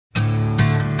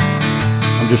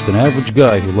just an average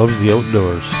guy who loves the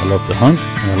outdoors. I love to hunt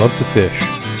and I love to fish.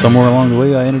 Somewhere along the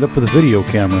way I ended up with a video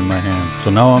camera in my hand. So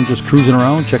now I'm just cruising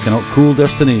around checking out cool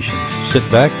destinations. Sit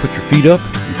back, put your feet up,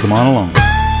 and come on along.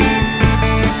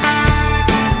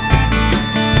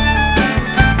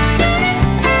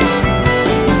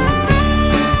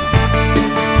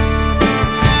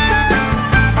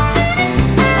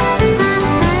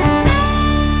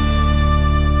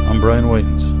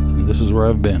 And this is where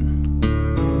I've been.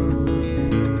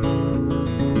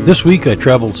 This week I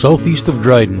traveled southeast of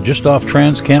Dryden, just off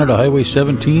Trans-Canada Highway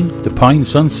 17 to Pine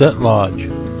Sunset Lodge.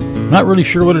 Not really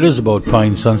sure what it is about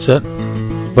Pine Sunset,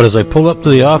 but as I pulled up to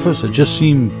the office it just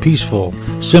seemed peaceful,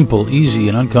 simple, easy,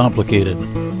 and uncomplicated.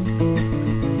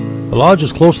 The lodge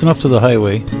is close enough to the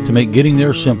highway to make getting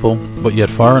there simple, but yet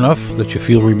far enough that you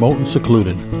feel remote and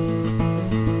secluded.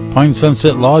 Pine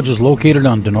Sunset Lodge is located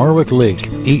on Dinorwic Lake,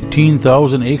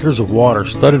 18,000 acres of water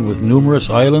studded with numerous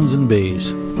islands and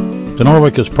bays.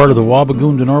 Dinorwic is part of the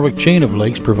Wabigoon Dinorwic chain of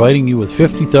lakes, providing you with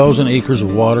 50,000 acres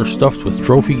of water stuffed with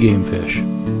trophy game fish.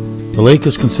 The lake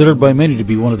is considered by many to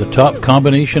be one of the top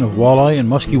combination of walleye and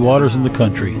muskie waters in the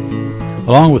country.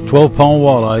 Along with 12-pound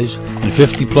walleyes and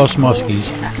 50-plus muskies,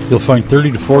 you'll find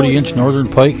 30 to 40-inch northern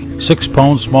pike,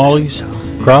 6-pound smallies,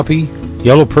 crappie,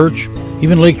 yellow perch.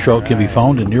 Even lake trout can be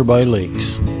found in nearby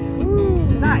lakes.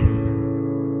 Nice.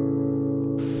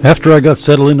 After I got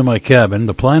settled into my cabin,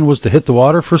 the plan was to hit the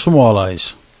water for some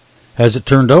walleyes. As it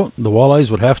turned out, the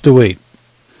walleyes would have to wait.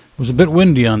 It was a bit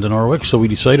windy on Dinorwic, so we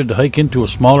decided to hike into a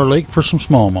smaller lake for some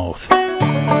smallmouth.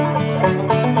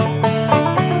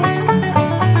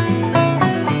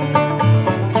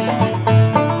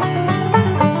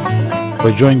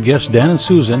 I joined guests Dan and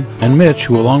Susan and Mitch,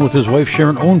 who along with his wife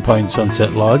Sharon own Pine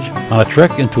Sunset Lodge, on a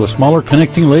trek into a smaller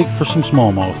connecting lake for some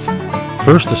smallmouth.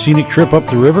 First, a scenic trip up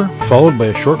the river, followed by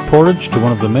a short portage to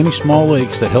one of the many small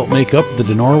lakes that help make up the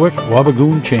Dinorwic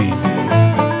Wabigoon chain.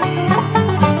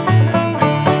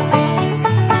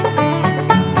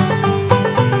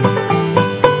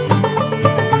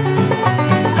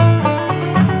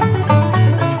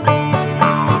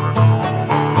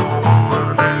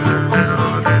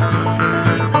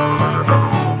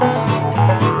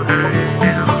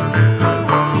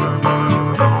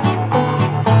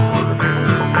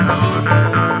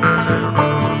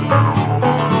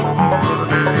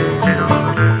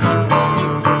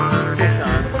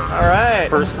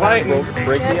 First fight, we'll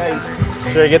break the ice.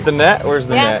 Should I get the net? Where's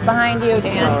the net? Yeah, it's behind you,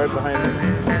 Dan. Oh, right behind me.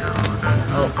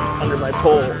 Oh, under my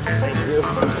pole. Thank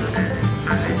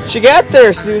you. She got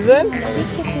there, Susan. I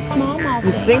think it's a smallmouth.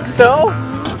 You think so?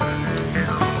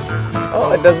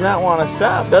 Oh, it does not want to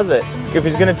stop, does it? If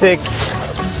he's gonna take,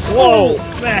 whoa,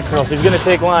 mackerel. If he's gonna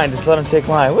take line, just let him take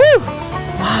line. Woo!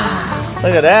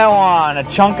 Look at that one, a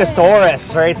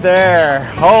chunkosaurus right there.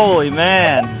 Holy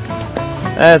man,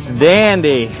 that's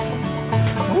dandy.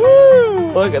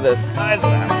 Woo! Look at the size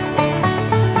of that.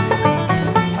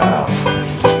 Oh.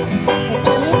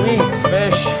 Sweet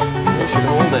fish. We should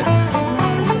hold it.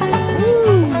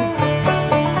 Woo!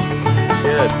 That's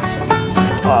good.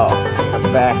 Oh,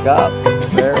 back up.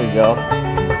 There we go.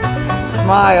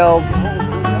 Smiled.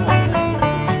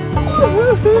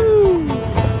 Woohoo!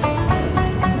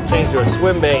 Change to a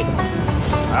swim bait.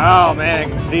 Oh man, I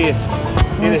can see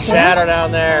the shadow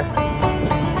down there.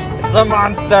 It's a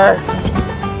monster.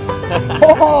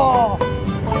 Oh,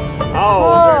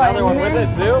 is there another one with it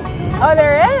too? Oh,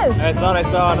 there is. I thought I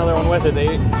saw another one with it.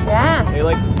 They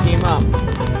like to team up.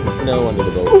 No, under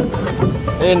the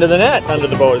boat. Into the net, under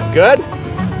the boat. It's good.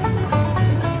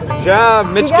 Good job.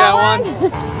 Mitch got one.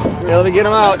 Yeah, let me get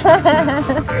him out.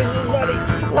 There's his buddy.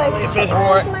 Let me fish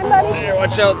for it. My buddy. Here,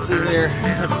 watch out, Susan. Here.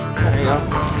 There you go.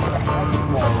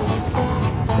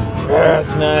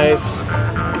 That's nice.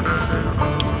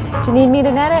 Do you need me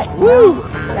to net it? Woo!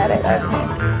 Net it, okay.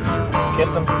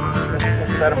 Kiss him.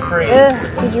 Set him free.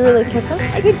 Did you really kiss him?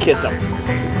 I did kiss him.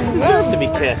 He deserved to be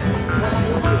kissed.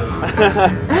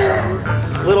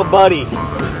 Little buddy.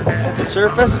 At the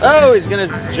surface. Oh, he's going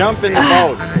to jump in the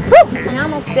boat. He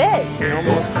almost did. He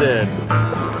almost did.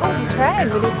 He tried,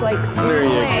 but he's like, There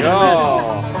you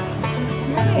go.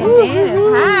 And Dan is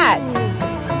hot.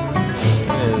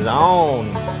 His own.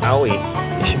 Owie.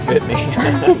 She bit me.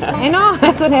 I know,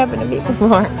 that's what happened to me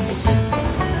before.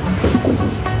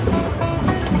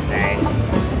 Nice.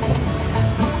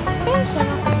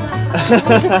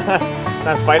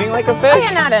 Not fighting like a fish? Oh,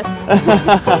 yeah, not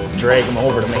us. Drag him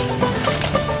over to me.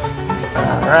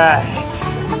 All right.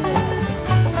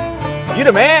 You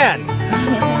the man.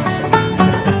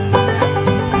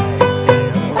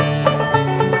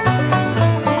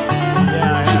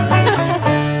 Yeah.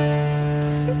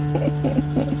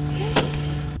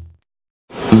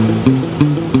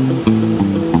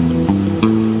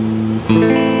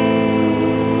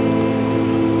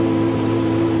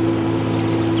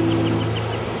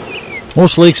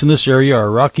 Most lakes in this area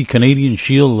are rocky Canadian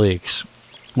shield lakes.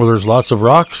 Where there's lots of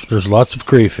rocks, there's lots of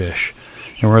crayfish.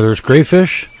 And where there's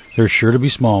crayfish, there's sure to be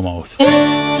smallmouth.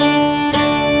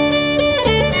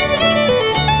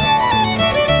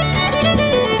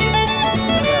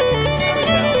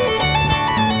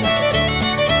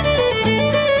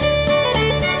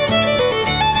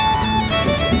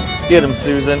 Get him,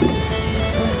 Susan.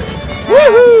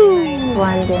 Woohoo! Nice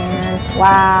one, Dan.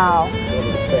 Wow.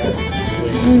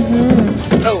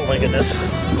 Oh my goodness.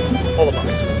 Hold him up,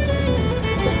 Susan.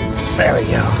 There we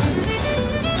go.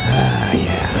 Ah,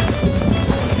 yeah.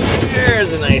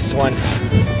 There's a nice one.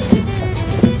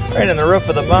 Right in the roof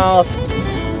of the mouth.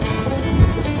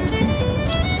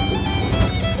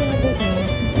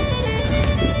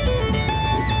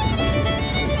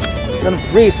 Set him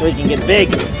free so he can get big.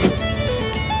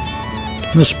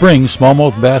 In the spring,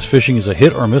 smallmouth bass fishing is a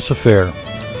hit or miss affair.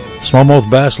 Smallmouth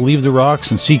bass leave the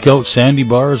rocks and seek out sandy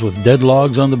bars with dead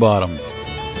logs on the bottom.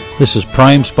 This is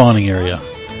prime spawning area.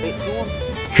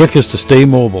 The trick is to stay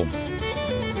mobile.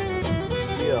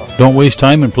 Don't waste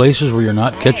time in places where you're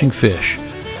not catching fish.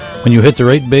 When you hit the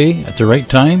right bay at the right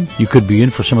time, you could be in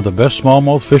for some of the best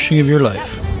smallmouth fishing of your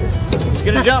life. He's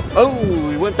gonna jump. Oh,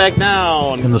 he went back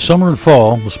down. In the summer and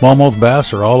fall, the smallmouth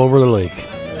bass are all over the lake.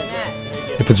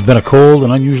 If it's been a cold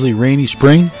and unusually rainy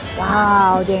spring,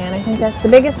 Wow, Dan, I think that's the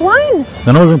biggest one.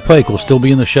 the northern pike will still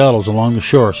be in the shallows along the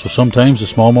shore, so sometimes the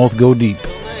smallmouth go deep.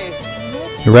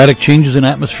 Erratic changes in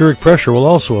atmospheric pressure will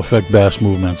also affect bass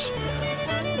movements.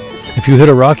 If you hit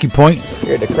a rocky point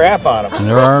Scared the crap out of him. and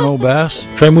there are no bass,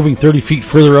 try moving 30 feet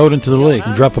further out into the lake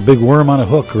and drop a big worm on a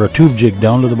hook or a tube jig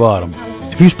down to the bottom.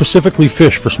 If you specifically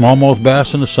fish for smallmouth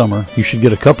bass in the summer, you should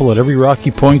get a couple at every rocky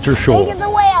point or shoal, Big as a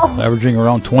whale. averaging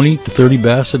around 20 to 30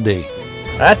 bass a day.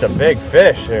 That's a big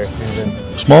fish there, Susan.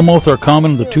 Smallmouth are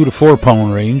common in the 2 to 4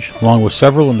 pound range, along with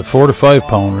several in the 4 to 5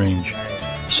 pound range.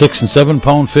 6 and 7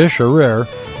 pound fish are rare,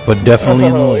 but definitely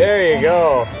in the Oh, lake. there you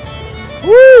go.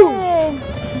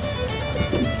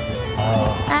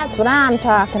 That's what I'm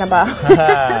talking about.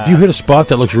 If you hit a spot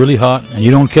that looks really hot and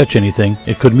you don't catch anything,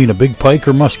 it could mean a big pike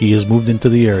or muskie has moved into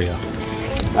the area.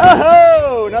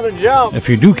 Oh, another jump. If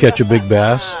you do catch a big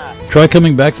bass, try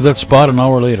coming back to that spot an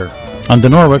hour later. On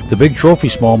Dinorwic, the big trophy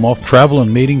smallmouth travel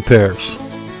in mating pairs.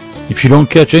 If you don't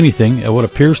catch anything at what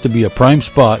appears to be a prime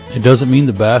spot, it doesn't mean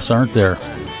the bass aren't there.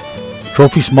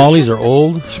 Trophy smallies are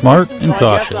old, smart, and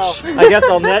cautious. I guess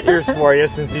I'll net yours for you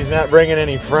since he's not bringing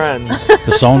any friends.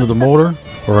 The sound of the motor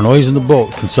or a noise in the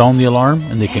boat can sound the alarm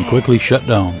and they can quickly shut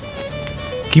down.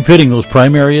 Keep hitting those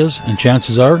prime areas and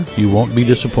chances are you won't be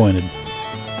disappointed.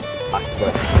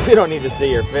 We don't need to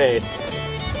see your face.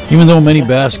 Even though many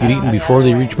bass get eaten before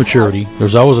they reach maturity,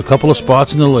 there's always a couple of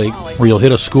spots in the lake where you'll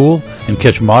hit a school and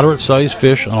catch moderate-sized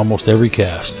fish on almost every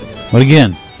cast. But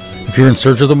again, if you're in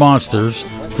search of the monsters,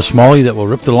 the smallie that will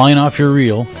rip the line off your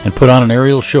reel and put on an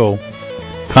aerial show,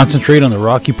 concentrate on the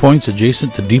rocky points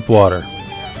adjacent to deep water.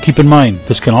 Keep in mind,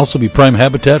 this can also be prime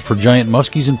habitat for giant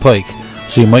muskies and pike,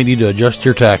 so you might need to adjust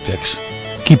your tactics.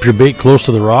 Keep your bait close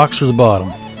to the rocks or the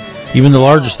bottom. Even the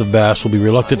largest of bass will be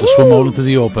reluctant to swim out into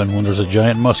the open when there's a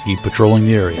giant muskie patrolling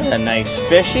the area. A nice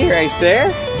fishy right there.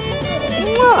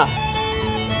 Mwah.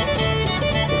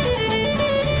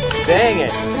 Dang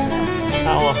it.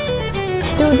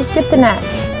 Dude, get the net.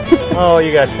 Oh,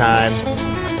 you got time.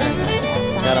 Very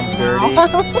nice. Got them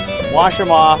dirty. Wash them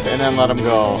off and then let them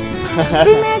go.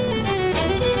 See, Mitch?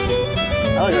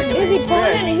 That looks like a Busy big pulling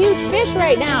fish. in a huge fish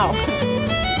right now.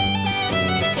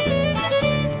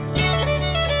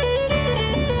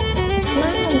 Come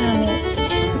on now, Mitch.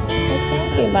 Let's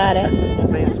happy about it.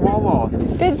 Say smallmouth.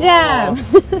 Good job.